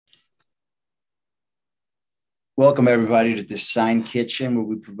Welcome, everybody, to Design Kitchen, where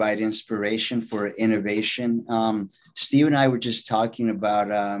we provide inspiration for innovation. Steve and I were just talking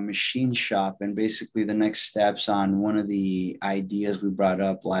about Machine Shop and basically the next steps on one of the ideas we brought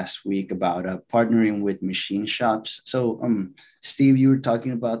up last week about partnering with machine shops. So, Steve, you were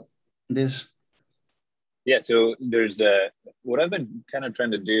talking about this? Yeah, so there's what I've been kind of trying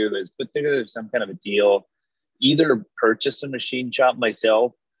to do is put together some kind of a deal, either purchase a machine shop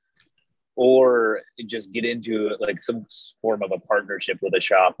myself or just get into like some form of a partnership with a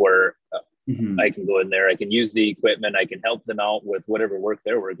shop where Mhm. I can go in there, I can use the equipment, I can help them out with whatever work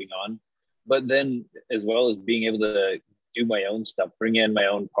they're working on. But then, as well as being able to do my own stuff, bring in my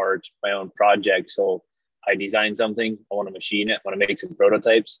own parts, my own projects. So I design something, I want to machine it, I want to make some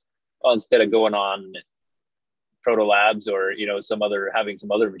prototypes. Well, instead of going on Proto Labs or having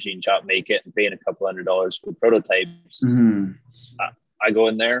some other machine shop make it and paying a couple $100 for prototypes, Mhm. I go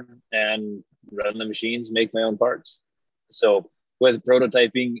in there and run the machines, make my own parts. So with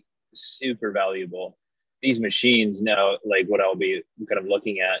prototyping, super valuable. These machines now, like what I'll be kind of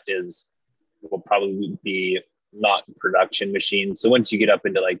looking at is will probably be not production machines. So once you get up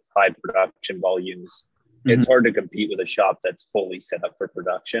into like high production volumes, Mhm. it's hard to compete with a shop that's fully set up for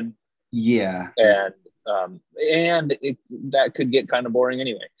production. Yeah. And that could get kind of boring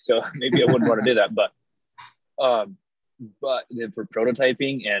anyway. So maybe I wouldn't want to do that. Um, but then for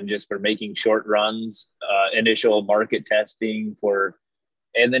prototyping and just for making short runs, initial market testing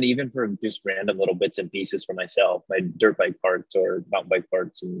and then even for just random little bits and pieces for myself, my dirt bike parts or mountain bike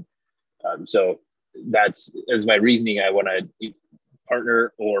parts. And so is my reasoning. I want to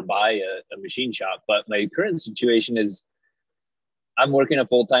partner or buy a machine shop. But my current situation is I'm working a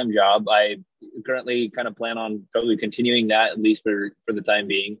full-time job. I currently kind of plan on probably continuing that at least for the time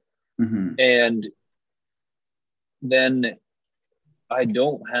being. Mhm. And then I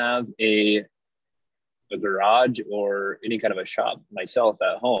don't have a garage or any kind of a shop myself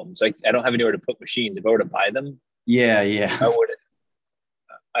at home. So I don't have anywhere to put machines. If I were to buy them, Yeah. I Yeah. would.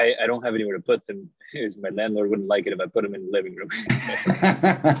 I don't have anywhere to put them. My landlord wouldn't like it if I put them in the living room.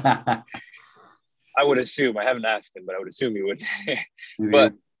 I would assume. I haven't asked him, but I would assume he would. Maybe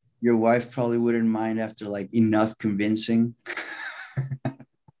But your wife probably wouldn't mind after like enough convincing.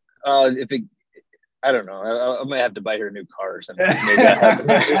 if it, I don't know. I might have to buy her a new car or something. Maybe that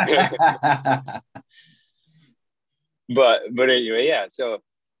happens. But anyway, yeah. So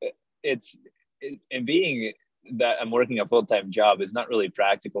it's and being that I'm working a full time job is not really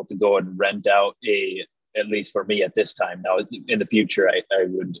practical to go and rent out at least for me at this time. Now in the future, I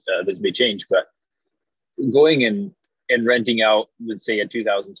would this may change, but going and renting out, let's say a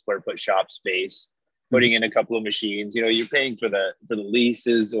 2,000 square foot shop space, Mhm. putting in a couple of machines. You're paying for the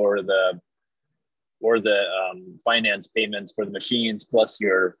leases or the finance payments for the machines plus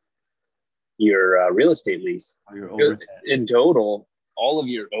your real estate lease. Your overhead. In total, all of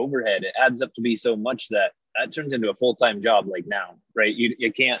your overhead, it adds up to be so much that turns into a full-time job like now, right?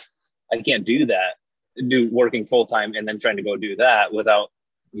 I can't do that, do working full-time and then trying to go do that without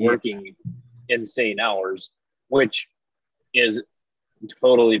Yeah. working insane hours, which is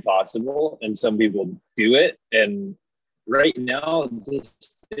totally possible. And some people do it. And right now,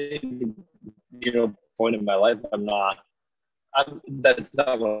 this, point in my life, that's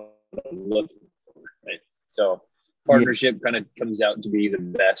not what I'm looking for, right? So Yeah. partnership kind of comes out to be the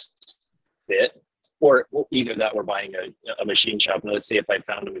best fit, or either that we're buying a machine shop. And let's say if I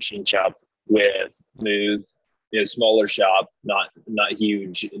found a machine shop with smooth, smaller shop, not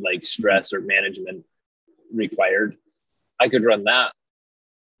huge like stress or management required, I could run that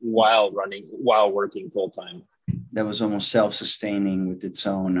while working full time. That was almost self-sustaining with its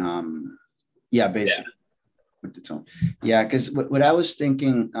own yeah, Yeah. basically with its own. Yeah, because what I was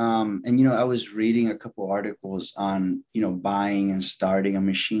thinking, and I was reading a couple articles on buying and starting a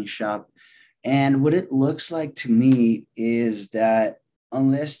machine shop. And what it looks like to me is that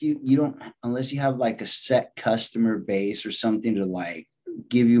unless you have like a set customer base or something to like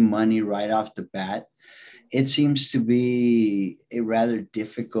give you money right off the bat, it seems to be a rather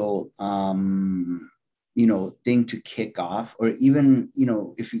difficult thing to kick off, or even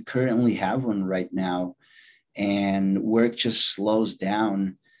if you currently have one right now and work just slows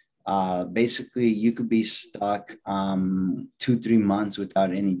down. Basically you could be stuck 2-3 months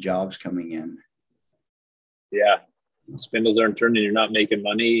without any jobs coming in. Yeah. Spindles aren't turning, you're not making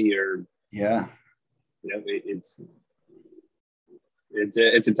money, Yeah.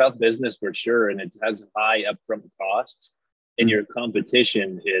 It's a tough business for sure, and it has high upfront costs, and Mm. your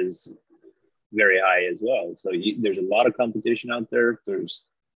competition is very high as well. So there's a lot of competition out there. There's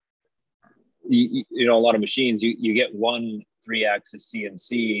a lot of machines. You get one 3-axis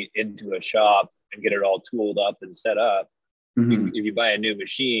CNC into a shop, and get it all tooled up and set up. Mm-hmm. If you buy a new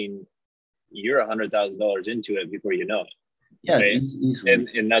machine, you're $100,000 into it before you know it. Yeah, right? easily.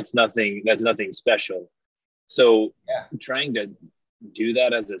 And that's nothing special. So Yeah. trying to do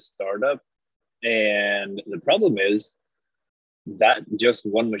that as a startup, and the problem is that just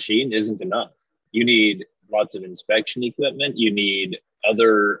one machine isn't enough. You need lots of inspection equipment. You need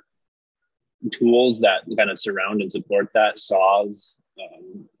other tools that kind of surround and support that, saws.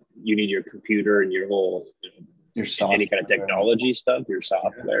 You need your computer and your whole, Your software, any kind of technology stuff, your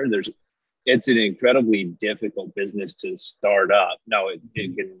software. It's an incredibly difficult business to start up. Now it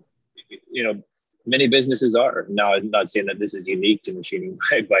can, many businesses are. Now, I'm not saying that this is unique to machining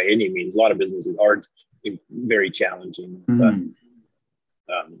by any means. A lot of businesses are very challenging, but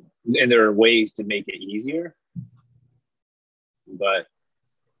and there are ways to make it easier. But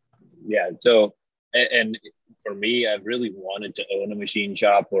yeah, so and for me, I've really wanted to own a machine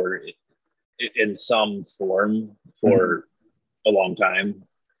shop or in some form for a long time.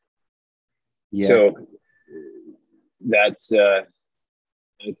 Yeah. So that's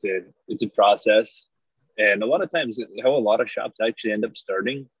it's a process, and a lot of times how a lot of shops actually end up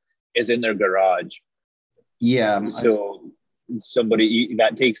starting is in their garage. Yeah. So somebody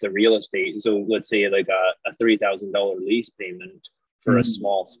that takes the real estate. So let's say like a $3,000 lease payment for a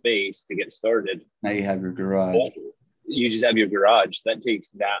small space to get started. Now you have your garage. Well, you just have your garage. That takes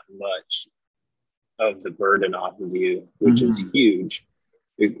that much of the burden off of you, which is huge.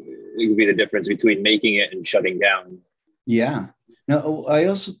 It could be the difference between making it and shutting down. Yeah. No, I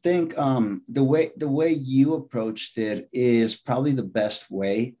also think the way you approached it is probably the best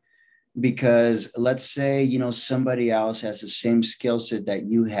way, because let's say, somebody else has the same skill set that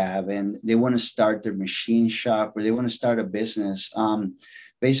you have and they want to start their machine shop or they want to start a business.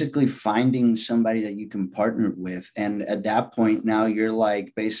 Basically finding somebody that you can partner with. And at that point, now you're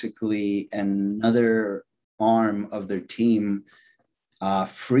like basically another arm of their team,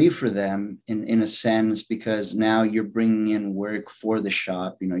 free for them in a sense, because now you're bringing in work for the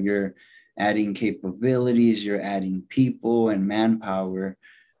shop. You're adding capabilities, you're adding people and manpower.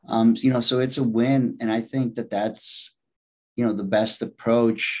 So it's a win. And I think that that's, the best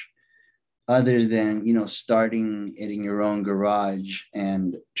approach, other than, starting it in your own garage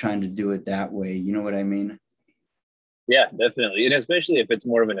and trying to do it that way. You know what I mean? Yeah, definitely. And especially if it's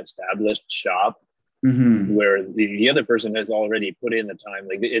more of an established shop where the other person has already put in the time,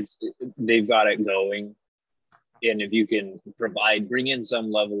 like they've got it going. And if you can bring in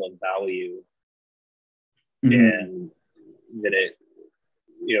some level of value, and that it,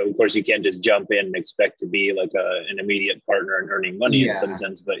 of course you can't just jump in and expect to be like an immediate partner and earning money in some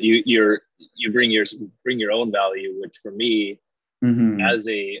sense, but you bring your own value, which for me, as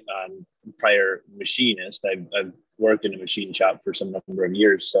a prior machinist, I've worked in a machine shop for some number of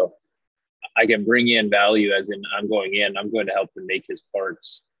years, so I can bring in value, as in I'm going to help him make his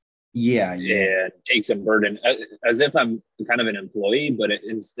parts. And take some burden, as if I'm kind of an employee, but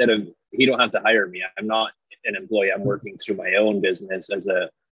instead of, he don't have to hire me. I'm not an employee. I'm working through my own business as a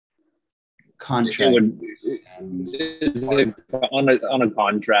contract. On a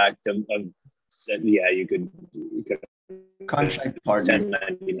contract of you could contract partner,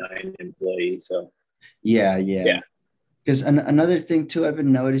 1099 employee. So yeah. Because another thing too, I've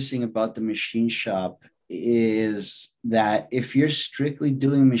been noticing about the machine shop is that if you're strictly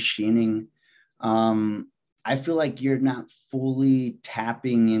doing machining, I feel like you're not fully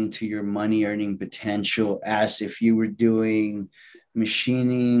tapping into your money earning potential as if you were doing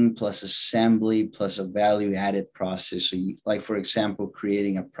machining plus assembly plus a value added process. So like, for example,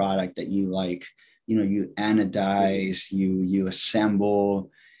 creating a product that you like, you anodize, you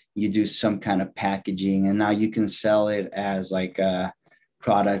assemble, you do some kind of packaging, and now you can sell it as like a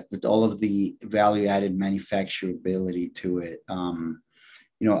product with all of the value added manufacturability to it.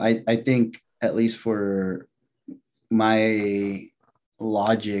 I think, at least for my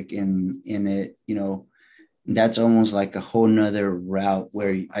logic in it, that's almost like a whole nother route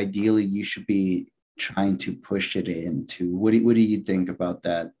where ideally you should be trying to push it into. What do you think about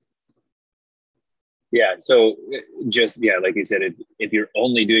that? Yeah. So like you said, if you're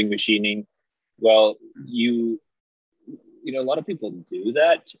only doing machining, well, a lot of people do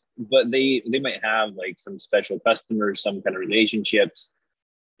that, but they might have like some special customers, some kind of relationships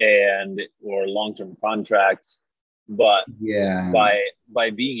or long-term contracts. But by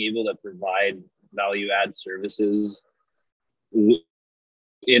being able to provide value add services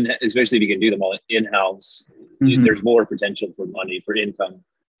especially if you can do them all in-house, there's more potential for money, for income.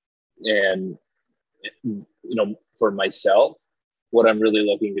 And for myself, what I'm really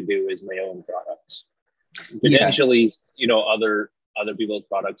looking to do is my own products. Potentially, other people's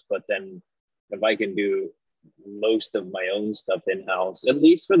products, but then if I can do most of my own stuff in-house, at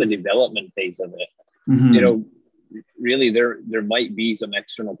least for the development phase of it, Mm-hmm. you know, really there might be some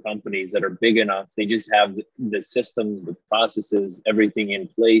external companies that are big enough. They just have the systems, the processes, everything in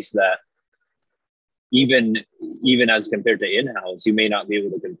place that even as compared to in-house, you may not be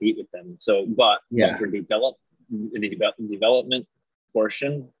able to compete with them. So, but Yeah. for development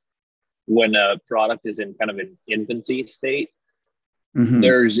portion, when a product is in kind of an infancy state, Mm-hmm.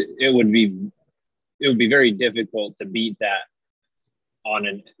 it would be very difficult to beat that on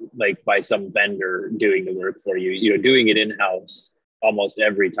an like by some vendor doing the work for you. You know, doing it in-house almost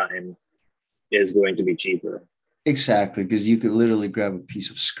every time is going to be cheaper. Exactly, because you could literally grab a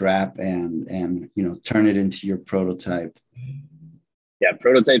piece of scrap and you know, turn it into your prototype. Yeah,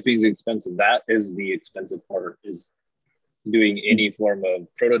 prototyping is expensive. That is the expensive part, is doing any form of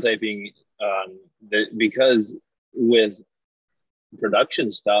prototyping. Because with production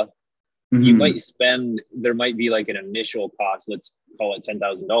stuff, you Mm-hmm. might spend, there might be like an initial cost, let's call it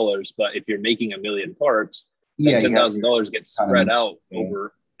 $10,000. But if you're making 1,000,000 parts, Yeah, that you have $10,000 gets a ton spread of out money.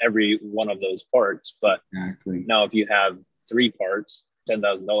 over every one of those parts. But Exactly. now if you have 3 parts,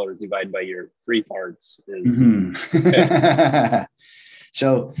 $10,000 divided by your 3 parts is Mm-hmm.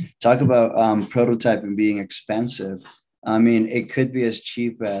 So talk about prototyping being expensive. I mean, it could be as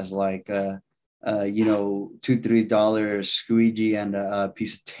cheap as like you know, $2-3 squeegee and a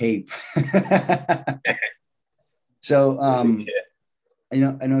piece of tape. So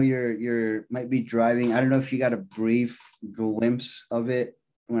yeah. I know you're might be driving. I don't know if you got a brief glimpse of it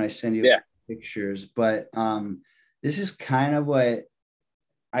when I send you Yeah. pictures, but this is kind of what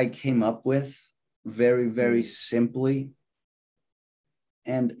I came up with, very, very simply.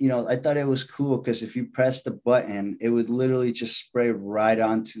 And you know, I thought it was cool because if you press the button, it would literally just spray right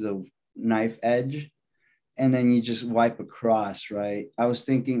onto the knife edge, and then you just wipe across, right? I was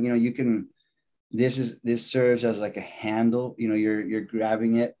thinking, you know, you can, this serves as like a handle, you know, you're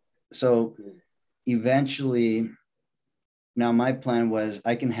grabbing it. So eventually, now my plan was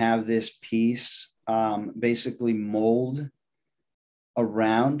I can have this piece basically mold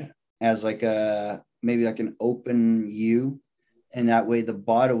around as like a, maybe like an open U, and that way the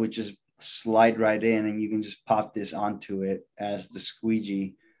bottle would just slide right in and you can just pop this onto it as the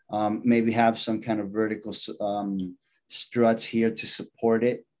squeegee. Maybe have some kind of vertical struts here to support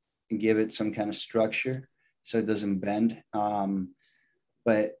it and give it some kind of structure so it doesn't bend.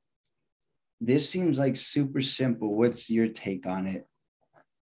 But this seems like super simple. What's your take on it?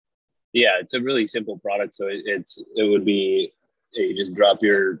 Yeah, it's a really simple product. So it would be, you just drop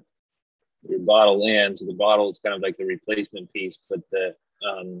your bottle in. So the bottle is kind of like the replacement piece, but the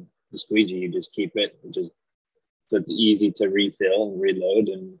squeegee, you just keep it, just so it's easy to refill and reload,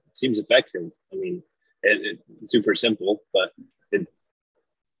 and it seems effective. I mean, it's super simple, but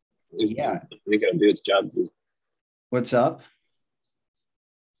Yeah. I think it'll do its job. What's up?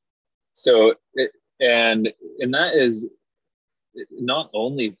 So and that is not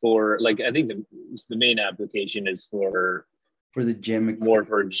only for, like, I think the main application is for For the gym. more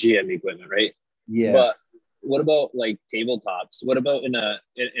for gym equipment, right? Yeah. But what about like tabletops? What about in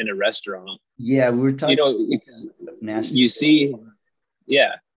a restaurant? Yeah, we were You talking know, because nasty. you see,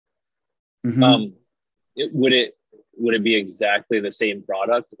 yeah. Mm-hmm. Um, would it be exactly the same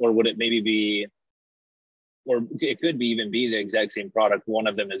product, or would it maybe be, or it could be even be the exact same product? One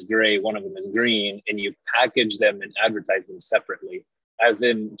of them is gray, one of them is green, and you package them and advertise them separately, as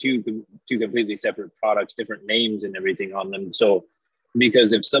in two completely separate products, different names and everything on them. So,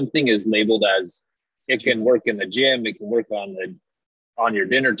 because if something is labeled as it can work in the gym, it can work on your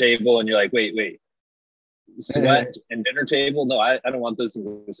dinner table, and you're like, wait, sweat and dinner table? No, I don't want those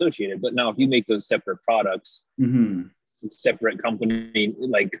things associated. But now, if you make those separate products, Mm-hmm. separate company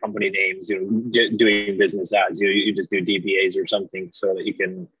names, you know, doing business as you just do DBAs or something, so that you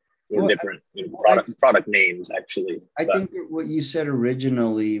can, Well, different, you know, product names actually. I But think what you said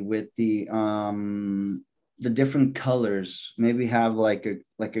originally with the different colors, maybe have like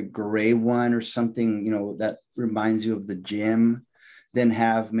a gray one or something, you know, that reminds you of the gym, then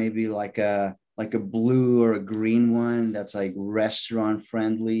have maybe like a blue or a green one that's like restaurant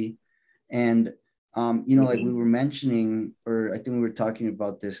friendly. And you know, like we were mentioning, or I think we were talking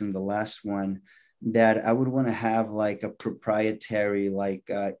about this in the last one, that I would want to have like a proprietary, like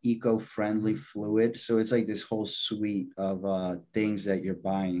eco-friendly fluid. So it's like this whole suite of things that you're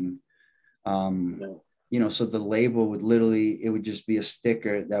buying. You know, so the label would literally, it would just be a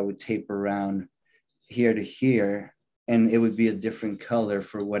sticker that would tape around here to here, and it would be a different color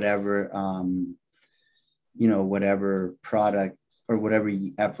for whatever, you know, whatever product or whatever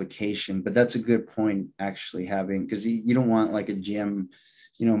application. But that's a good point, actually, having, because you don't want like a gym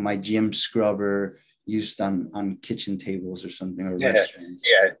my gym scrubber used on kitchen tables or something, or Yeah, restaurants.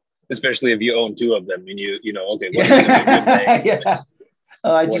 yeah. Especially if you own two of them and okay, one is going to be a good Yeah. thing, Yeah.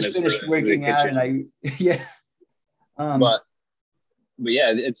 Oh, I one just is for finished the working out, kitchen. and yeah. Um, But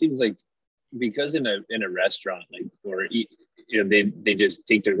yeah, it seems like because in a restaurant, like, or eat, they just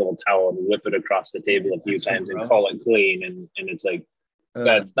take their little towel and whip it across the table a few that's so times and call gross. it clean, and it's like, Uh,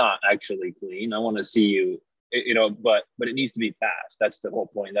 that's not actually clean. I want to see you, but it needs to be fast. That's the whole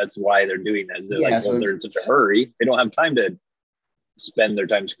point. That's why they're doing that. They're like, yeah. well, So they're in such a hurry, they don't have time to spend their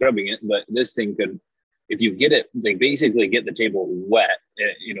time scrubbing it. But this thing could, if you get it, they basically get the table wet,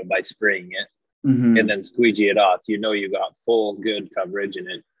 by spraying it and mhm. then squeegee it off. You got full good coverage, and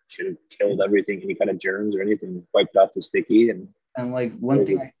it should have killed everything, any kind of germs or anything, wiped off the sticky. And like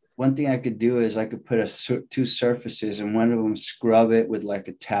And one thing I could do is I could put two surfaces, and one of them scrub it with like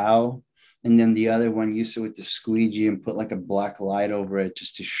a towel, and then the other one use it with the squeegee and put like a black light over it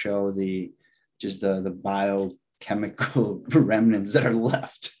just to show the biochemical remnants that are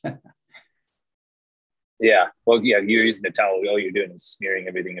left. yeah, well, yeah, you're using the towel. All you're doing is smearing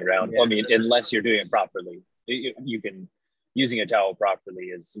everything around. Yeah. I mean, unless you're doing it properly, you can, using a towel properly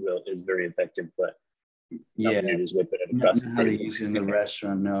is very effective, but not when Yeah. you're just whipping it Not, across the not how they table. use it in the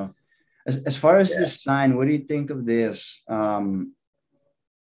restaurant. No. As far as Yeah. this sign, what do you think of this?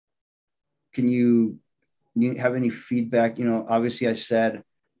 Can you have any feedback? Obviously I said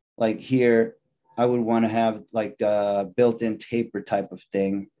like here, I would want to have like a built-in taper type of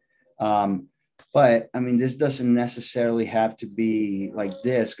thing. But I mean, this doesn't necessarily have to be like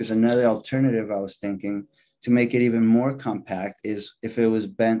this, because another alternative I was thinking to make it even more compact is if it was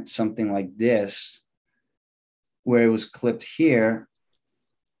bent something like this, where it was clipped here,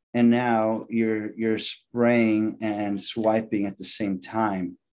 and now you're spraying and swiping at the same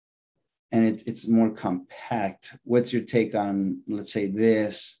time, and it's more compact. What's your take on, let's say,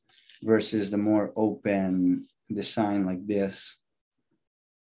 this versus the more open design like this?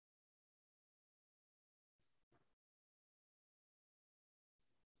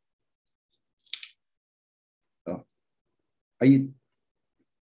 Oh, are you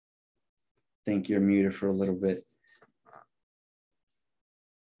think you're muted for a little bit?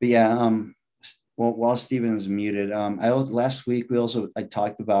 But yeah, well, while Steven's muted, last week I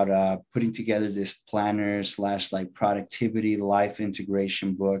talked about putting together this planner slash like productivity life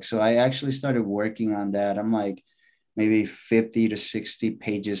integration book. So I actually started working on that. I'm like maybe 50 to 60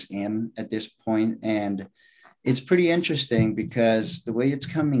 pages in at this point, and it's pretty interesting because the way it's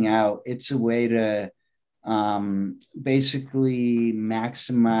coming out, it's a way to basically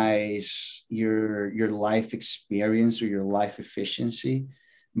maximize your life experience or your life efficiency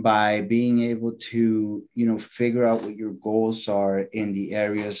by being able to figure out what your goals are in the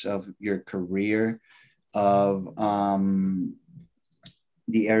areas of your career, of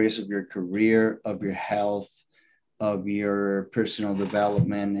of your health, of your personal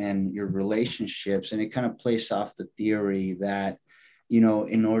development and your relationships. And it kind of plays off the theory that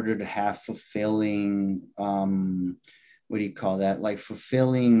in order to have fulfilling what do you call that, like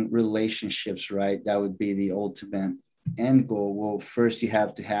fulfilling relationships, right, that would be the ultimate end goal. Well, first you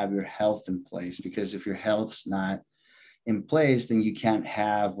have to have your health in place, because if your health's not in place, then you can't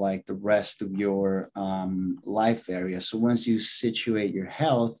have like the rest of your life area. So once you situate your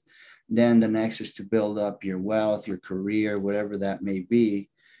health, then the next is to build up your wealth, your career, whatever that may be,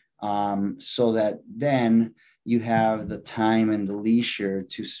 so that then you have the time and the leisure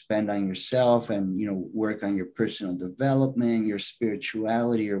to spend on yourself and work on your personal development, your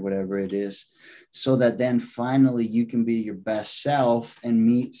spirituality, or whatever it is, so that then finally you can be your best self and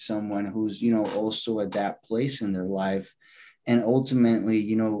meet someone who's also at that place in their life, and ultimately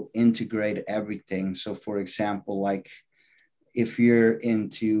integrate everything. So for example, like if you're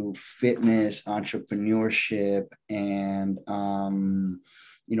into fitness, entrepreneurship, and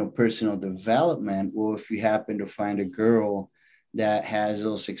personal development, well, if you happen to find a girl that has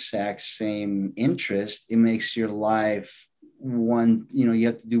those exact same interests, it makes your life you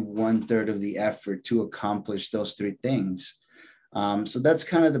have to do 1/3 of the effort to accomplish those three things. So that's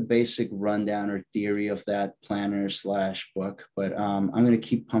kind of the basic rundown or theory of that planner slash book. But I'm going to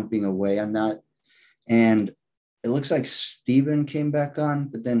keep pumping away on that. And it looks like Steven came back on,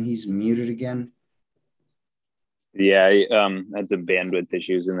 but then he's muted again. Yeah, I had some bandwidth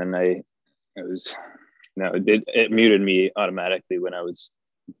issues, and then it muted me automatically when I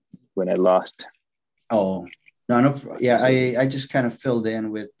lost. Oh, no. Yeah, I just kind of filled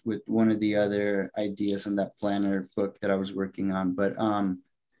in with one of the other ideas in that planner book that I was working on. But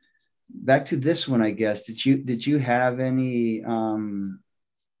back to this one, I guess. Did you have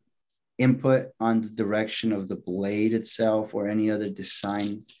input on the direction of the blade itself or any other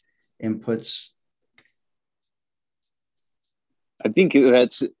design inputs? I think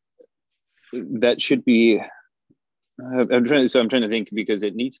that should be. I'm trying to think, because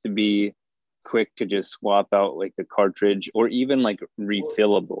it needs to be quick to just swap out like the cartridge, or even like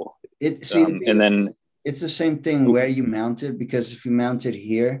refillable. And then it's the same thing where you mount it, because if you mount it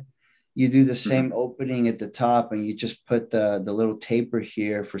here, you do the same opening at the top and you just put the little taper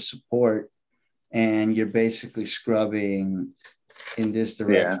here for support, and you're basically scrubbing in this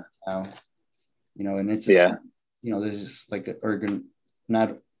direction now, and it's this is like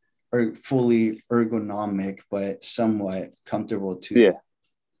not fully ergonomic, but somewhat comfortable to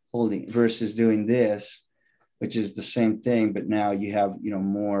holding, versus doing this, which is the same thing, but now you have,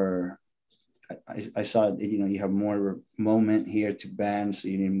 more, I saw, you have more moment here to bend, so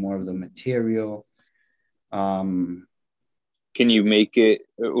you need more of the material. Can you make it,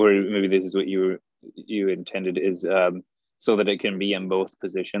 or maybe this is what you intended, is so that it can be in both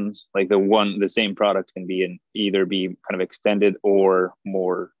positions, like the same product can be either be kind of extended or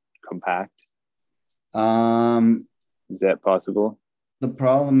more compact? Is that possible? The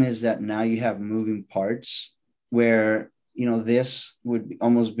problem is that now you have moving parts where, this would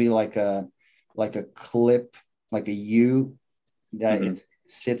almost be like a clip, like a U that it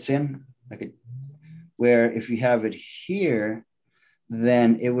sits in, where if you have it here,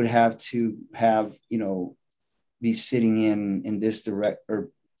 then it would have to have, be sitting in this direct, or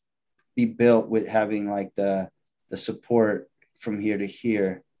be built with having like the support from here to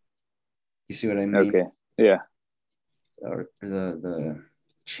here. You see what I mean? Okay. Yeah. Or the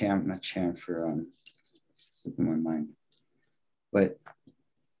not chamfer, slipping my mind. But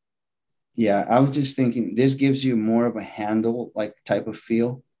yeah, I was just thinking this gives you more of a handle like type of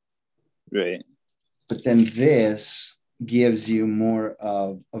feel. Right. But then this gives you more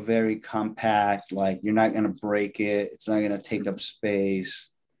of a very compact, like you're not going to break it. It's not going to take up space.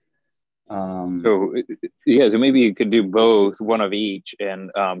 So maybe you could do both, one of each.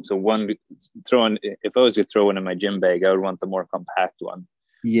 And so if I was to throw one in my gym bag, I would want the more compact one.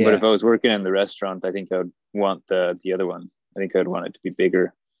 Yeah. But if I was working in the restaurant, I think I would want the other one. I think I'd want it to be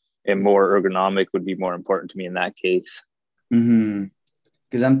bigger, and more ergonomic would be more important to me in that case.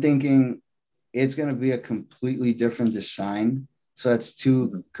 Because I'm thinking it's going to be a completely different design. So that's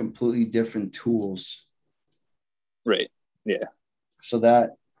two completely different tools. Right. Yeah. So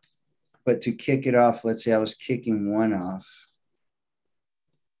but to kick it off, let's say I was kicking one off.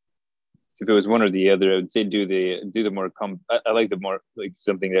 If it was one or the other, I would say do the more I like the more, like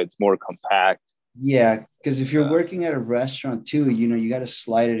something that's more compact. Yeah, because if you're working at a restaurant too, you got to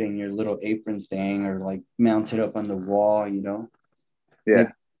slide it in your little apron thing, or like mount it up on the wall, Yeah. Maybe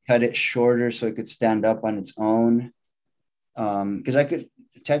cut it shorter so it could stand up on its own. Because I could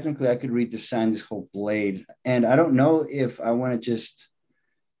redesign this whole blade, and I don't know if I want to just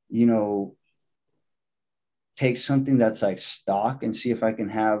take something that's like stock and see if I can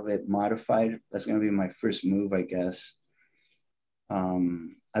have it modified. That's going to be my first move, I guess.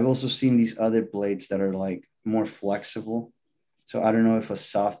 I've also seen these other blades that are like more flexible. So I don't know if a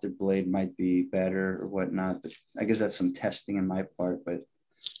softer blade might be better or whatnot, but I guess that's some testing on my part. But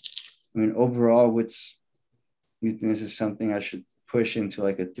I mean, overall, you think this is something I should push into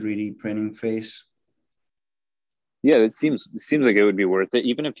like a 3D printing phase? Yeah, it seems like it would be worth it,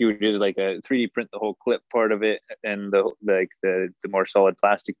 even if you did like a 3D print the whole clip part of it and the more solid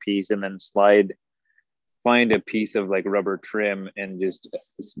plastic piece, and then find a piece of like rubber trim and just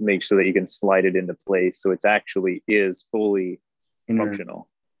make sure that you can slide it into place so it's actually is fully functional.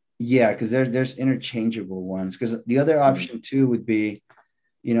 Yeah, because there's interchangeable ones. Because the other option too would be,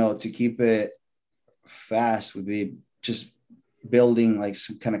 to keep it fast, would be just building like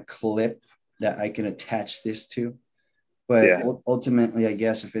some kind of clip that I can attach this to. But ultimately, I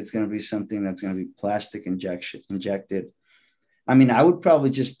guess if it's going to be something that's going to be plastic injected, I mean, I would probably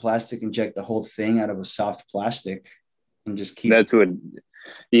just plastic inject the whole thing out of a soft plastic and just keep. That's what.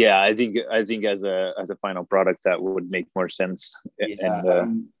 Yeah, I think as a final product that would make more sense. Yeah,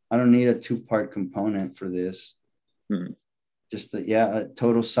 I don't need a 2-part component for this. Just a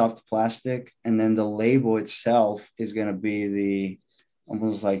total soft plastic, and then the label itself is going to be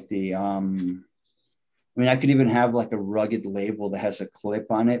almost like the I mean, I could even have like a rugged label that has a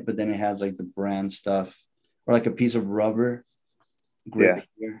clip on it, but then it has like the brand stuff, or like a piece of rubber grip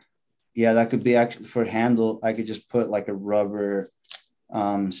here. Yeah, that could be actually for handle. I could just put like a rubber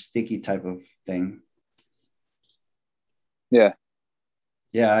sticky type of thing. Yeah.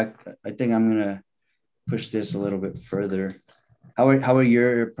 Yeah, I think I'm gonna push this a little bit further. How are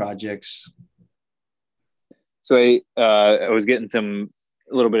your projects? So I was getting some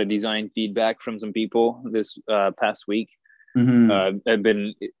a little bit of design feedback from some people this past week. Mm-hmm. I've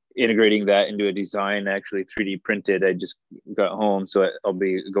been integrating that into a design, actually 3D printed. I just got home, so I'll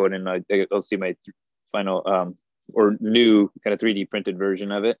be going in. I'll see my final or new kind of 3D printed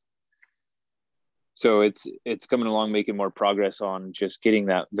version of it. So it's coming along, making more progress on just getting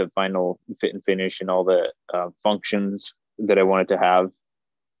the final fit and finish and all the functions that I wanted to have.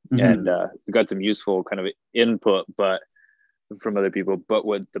 Mm-hmm. And got some useful kind of input, but from other people. But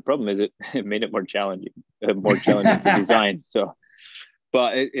what the problem is, it made it more challenging to design. So,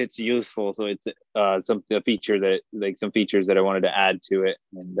 but it's useful. So it's some features that I wanted to add to it,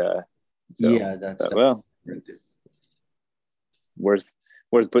 and so Yeah, that's well, worth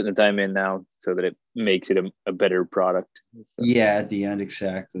putting the time in now so that it makes it a better product. So, yeah, at the end,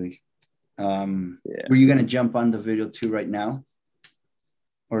 exactly. yeah. Were you gonna jump on the video too right now?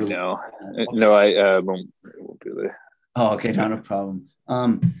 Or No, okay. no, I won't do that. Oh, okay, not a problem.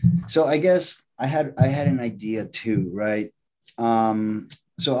 So I guess I had an idea too, right?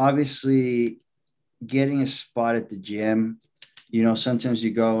 So obviously getting a spot at the gym, sometimes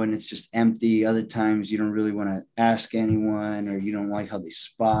you go and it's just empty. Other times you don't really want to ask anyone or you don't like how they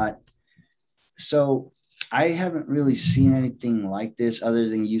spot. So I haven't really seen anything like this other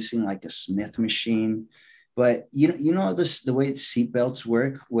than using like a Smith machine. But this the way its seatbelts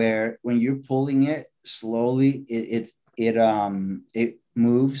work, where when you're pulling it slowly, it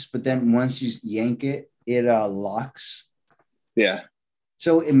moves, but then once you yank it, it locks. Yeah.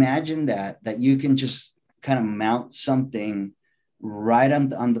 So imagine that you can just kind of mount something right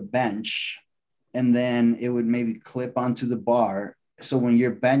on the bench, and then it would maybe clip onto the bar. So when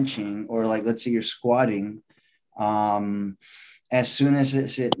you're benching, or like let's say you're squatting, um, as soon as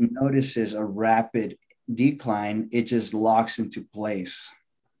it notices a rapid decline, it just locks into place.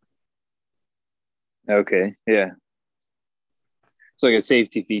 Okay. Yeah. It's like a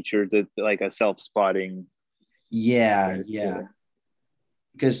safety feature, that like a self-spotting. Yeah.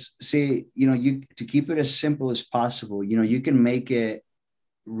 Because see, you to keep it as simple as possible, you can make it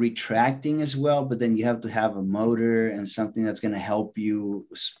retracting as well, but then you have to have a motor and something that's going to help you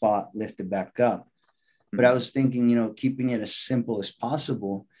spot lift it back up. But I was thinking, keeping it as simple as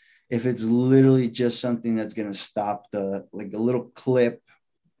possible. If it's literally just something that's going to stop like a little clip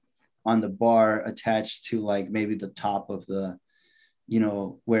on the bar attached to like maybe the top of the,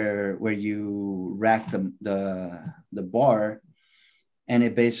 where you rack the bar, and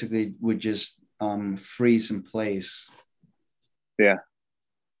it basically would just freeze in place. Yeah.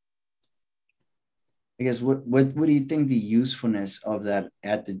 I guess what do you think the usefulness of that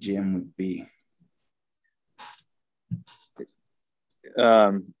at the gym would be?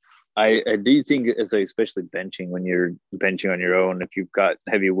 I do think it's like, especially benching, when you're benching on your own, if you've got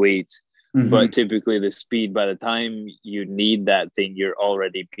heavy weights, Mm-hmm. but typically the speed, by the time you need that thing, you're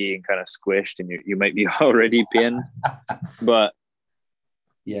already being kind of squished and you might be already pinned. But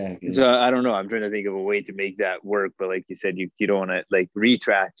yeah, so I don't know. I'm trying to think of a way to make that work. But like you said, you don't want to, like,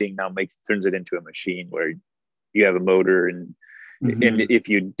 retracting now turns it into a machine where you have a motor. And if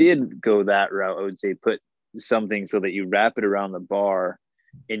you did go that route, I would say put something so that you wrap it around the bar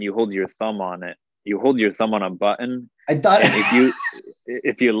and you hold your thumb on it. You hold your thumb on a button. I thought, and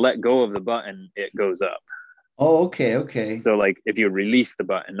if you let go of the button, it goes up. Oh, okay. So like if you release the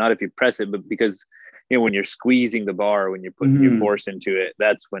button, not if you press it, but because when you're squeezing the bar, when you're putting your force into it,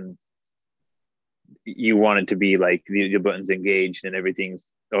 that's when you want it to be like the button's engaged and everything's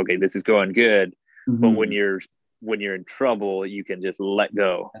okay. This is going good. But when you're in trouble, you can just let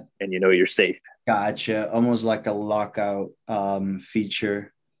go and you're safe. Gotcha. Almost like a lockout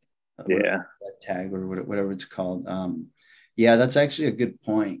feature. Yeah. Tag or whatever it's called. Yeah, that's actually a good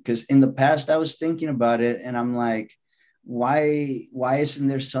point, because in the past I was thinking about it and I'm like, why isn't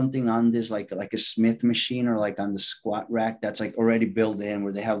there something on this like a Smith machine or like on the squat rack that's like already built in,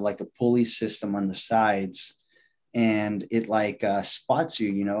 where they have like a pulley system on the sides and it like spots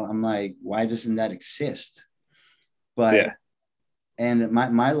you, I'm like, why doesn't that exist? But yeah. And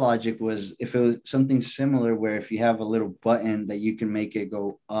my logic was, if it was something similar, where if you have a little button that you can make it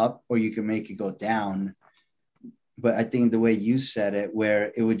go up or you can make it go down. But I think the way you said it,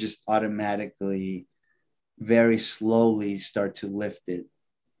 where it would just automatically very slowly start to lift it,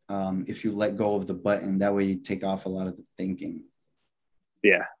 if you let go of the button, that way you take off a lot of the thinking.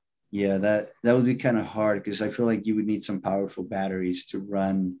 Yeah, that would be kind of hard, because I feel like you would need some powerful batteries to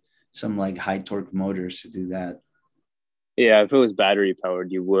run some like high torque motors to do that. Yeah, if it was battery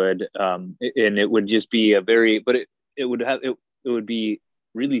powered, you would, and it would just be it would be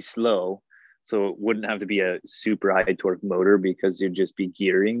really slow, so it wouldn't have to be a super high torque motor, because you'd just be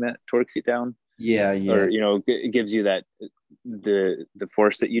gearing that torques it down. Yeah. Or it gives you that the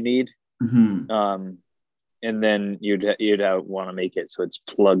force that you need. Mm-hmm. And then you'd want to make it so it's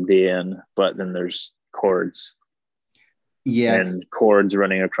plugged in, but then there's cords Yeah. and cords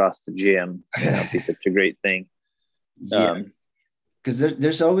running across the gym. That'd be such a great thing. Yeah. Because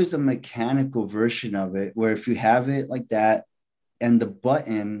there's always the mechanical version of it where if you have it like that and the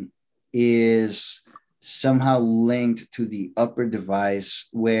button is somehow linked to the upper device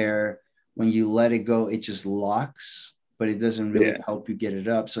where when you let it go, it just locks, but it doesn't really help you get it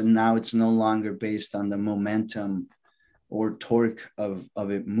up. So now it's no longer based on the momentum or torque of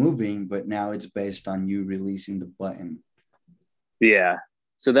it moving, but now it's based on you releasing the button. Yeah.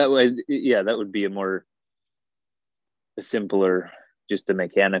 So that way, that would be a simpler, just a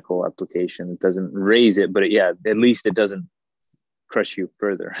mechanical application. It doesn't raise it, but at least it doesn't crush you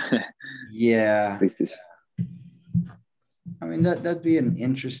further. Yeah. At least it's... I mean, that'd be an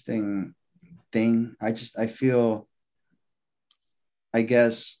interesting thing. I feel, I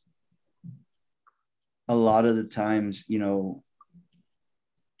guess a lot of the times, you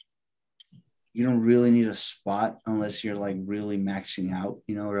don't really need a spot unless you're like really maxing out,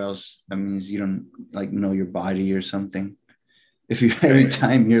 or else that means you don't like know your body or something. If you every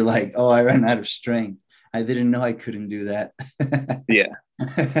time you're like, oh, I ran out of strength. I didn't know I couldn't do that. Yeah.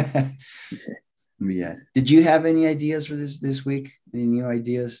 Yeah. Did you have any ideas for this week? Any new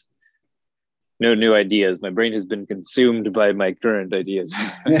ideas? No new ideas. My brain has been consumed by my current ideas.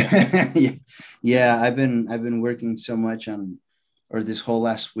 Yeah, I've been working so much on, or this whole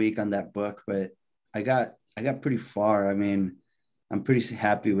last week on that book, but I got pretty far. I mean, I'm pretty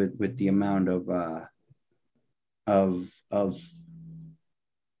happy with the amount of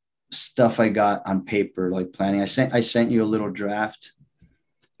stuff I got on paper, like planning. I sent you a little draft.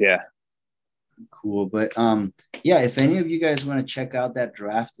 Yeah. Cool. But yeah, if any of you guys want to check out that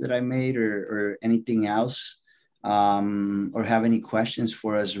draft that I made or anything else, or have any questions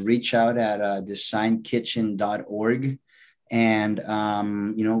for us, reach out at designkitchen.org. And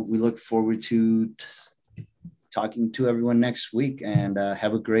we look forward to talking to everyone next week, and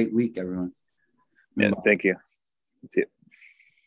have a great week, everyone. Yeah, thank you. See you.